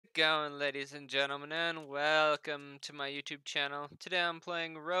it going, ladies and gentlemen, and welcome to my YouTube channel. Today I'm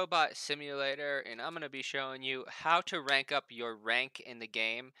playing Robot Simulator, and I'm going to be showing you how to rank up your rank in the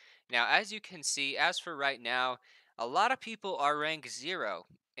game. Now, as you can see, as for right now, a lot of people are rank 0,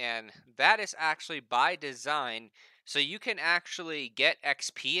 and that is actually by design, so you can actually get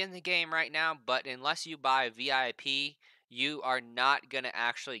XP in the game right now, but unless you buy VIP, you are not going to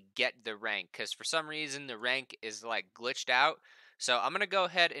actually get the rank, because for some reason the rank is like glitched out. So I'm going to go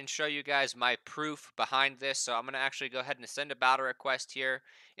ahead and show you guys my proof behind this. So I'm going to actually go ahead and send a battle request here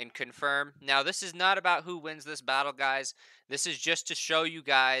and confirm. Now, this is not about who wins this battle, guys. This is just to show you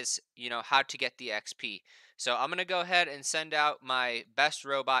guys, how to get the XP. So I'm going to go ahead and send out my best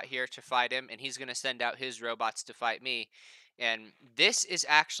robot here to fight him, and he's going to send out his robots to fight me. And this is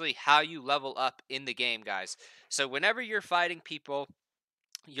actually how you level up in the game, guys. So whenever you're fighting people,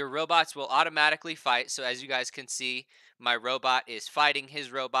 your robots will automatically fight. So as you guys can see, my robot is fighting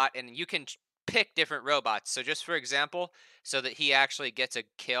his robot, and you can pick different robots. So just for example, so that he actually gets a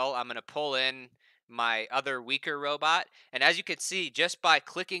kill, I'm going to pull in my other weaker robot, and as you can see, just by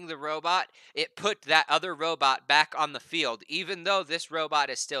clicking the robot, it put that other robot back on the field, even though this robot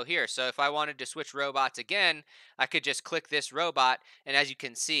is still here. So if I wanted to switch robots again, I could just click this robot, and as you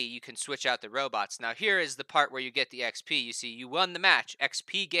can see, you can switch out the robots. Now here is the part where you get the XP. You see, you won the match,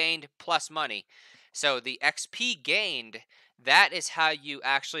 XP gained plus money. So the XP gained, that is how you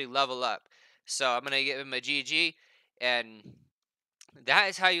actually level up. So I'm going to give him a GG, and that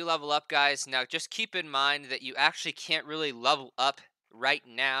is how you level up, guys. Now, just keep in mind that you actually can't really level up right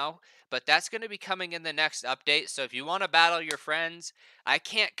now, but that's going to be coming in the next update. So if you want to battle your friends, I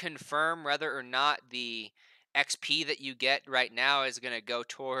can't confirm whether or not the XP that you get right now is going to go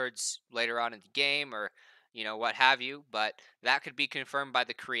towards later on in the game, or what have you, but that could be confirmed by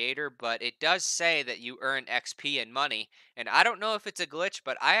the creator. But it does say that you earn XP and money, and I don't know if it's a glitch,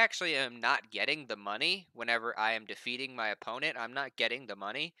 but I actually am not getting the money whenever I am defeating my opponent. I'm not getting the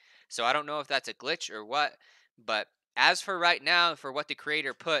money. So I don't know if that's a glitch or what. But as for right now, for what the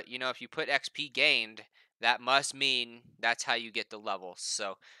creator put, if you put XP gained, that must mean that's how you get the levels.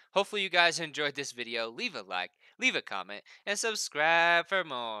 So hopefully you guys enjoyed this video. Leave a like, leave a comment, and subscribe for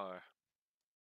more.